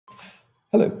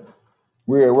Hello.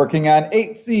 We're working on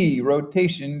 8C,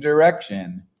 rotation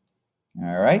direction.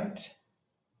 All right.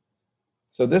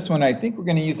 So this one, I think we're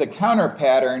going to use the counter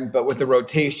pattern, but with the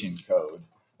rotation code.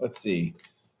 Let's see.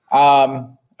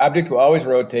 Object will always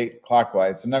rotate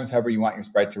clockwise. Sometimes, however, you want your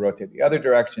sprite to rotate the other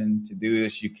direction. To do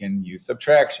this, you can use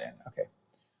subtraction. Okay.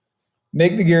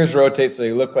 Make the gears rotate so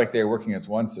they look like they're working as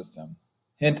one system.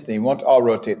 Hint, they won't all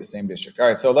rotate the same district. All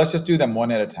right, so let's just do them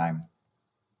one at a time.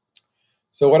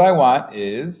 So what I want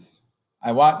is,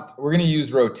 we're going to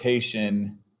use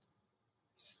rotation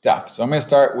stuff. So I'm going to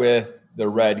start with the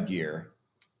red gear.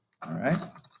 All right.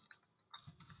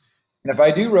 And if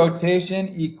I do rotation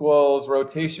equals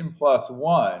rotation plus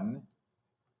 1,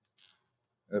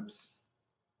 oops,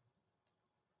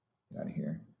 get out of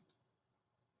here.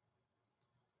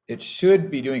 It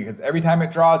should be doing it because every time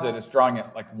it draws it, it's drawing it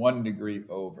like 1 degree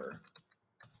over.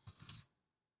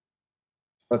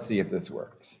 Let's see if this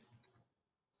works.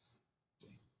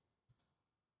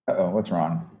 Uh-oh, what's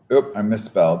wrong? Oop, I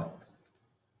misspelled.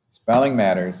 Spelling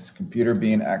matters, computer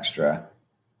being extra.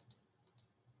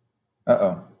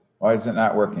 Uh-oh, why is it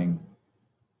not working?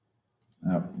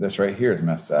 Oh, this right here is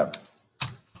messed up.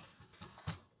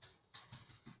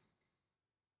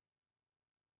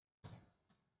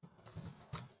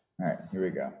 All right, here we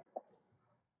go.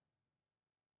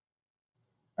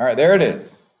 All right, there it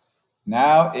is.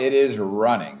 Now it is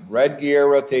running. Red gear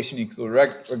rotation equals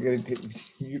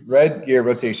red gear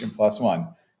rotation plus 1.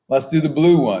 Let's do the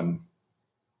blue one.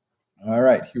 All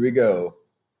right, here we go.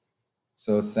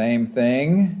 So same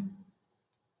thing.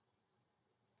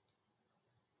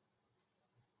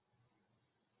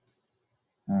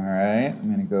 All right, I'm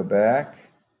going to go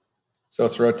back. So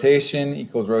it's rotation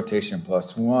equals rotation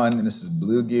plus 1, and this is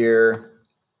blue gear.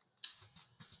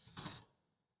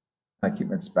 I keep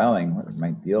misspelling. What is my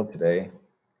deal today?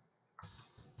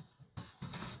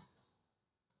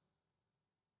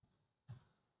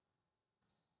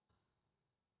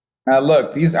 Now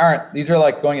look, these are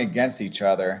like going against each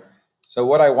other. So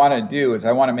what I want to do is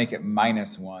I want to make it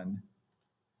 -1.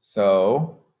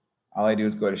 So all I do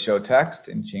is go to show text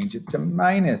and change it to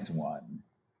 -1.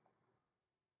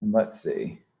 And let's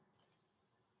see.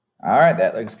 All right,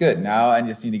 that looks good. Now I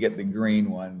just need to get the green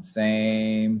one.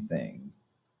 Same thing.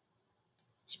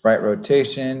 Sprite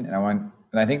rotation, and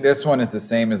I think this one is the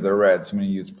same as the red, so I'm going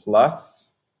to use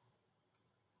plus.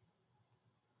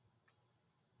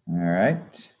 All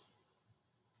right.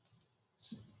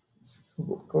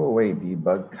 Go away,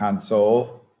 debug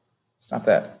console. Stop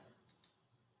that.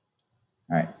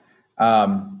 All right.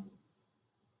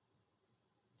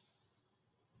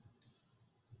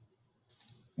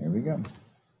 Here we go.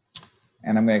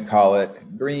 And I'm going to call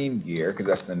it green gear because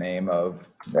that's the name of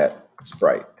that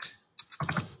sprite.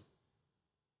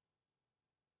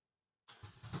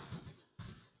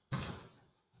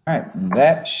 All right,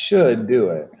 that should do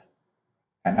it.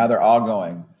 And now they're all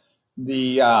going.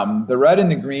 The red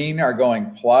and the green are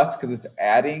going plus because it's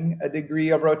adding a degree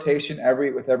of rotation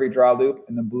with every draw loop,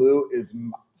 and the blue is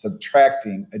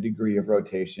subtracting a degree of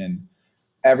rotation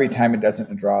every time it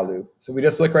doesn't draw loop. So we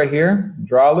just look right here,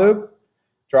 draw loop,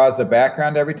 draws the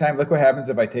background every time. Look what happens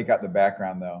if I take out the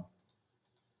background though.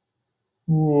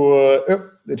 What?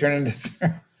 Oop, they turn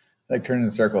into like turn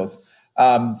into circles.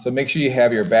 So make sure you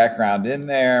have your background in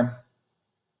there.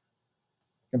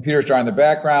 Computer's drawing the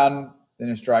background, then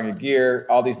it's drawing a gear,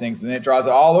 all these things, and then it draws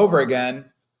it all over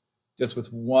again, just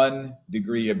with 1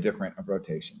 degree of different of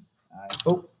rotation. I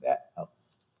hope that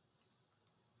helps.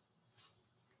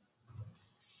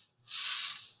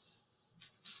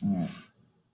 All right.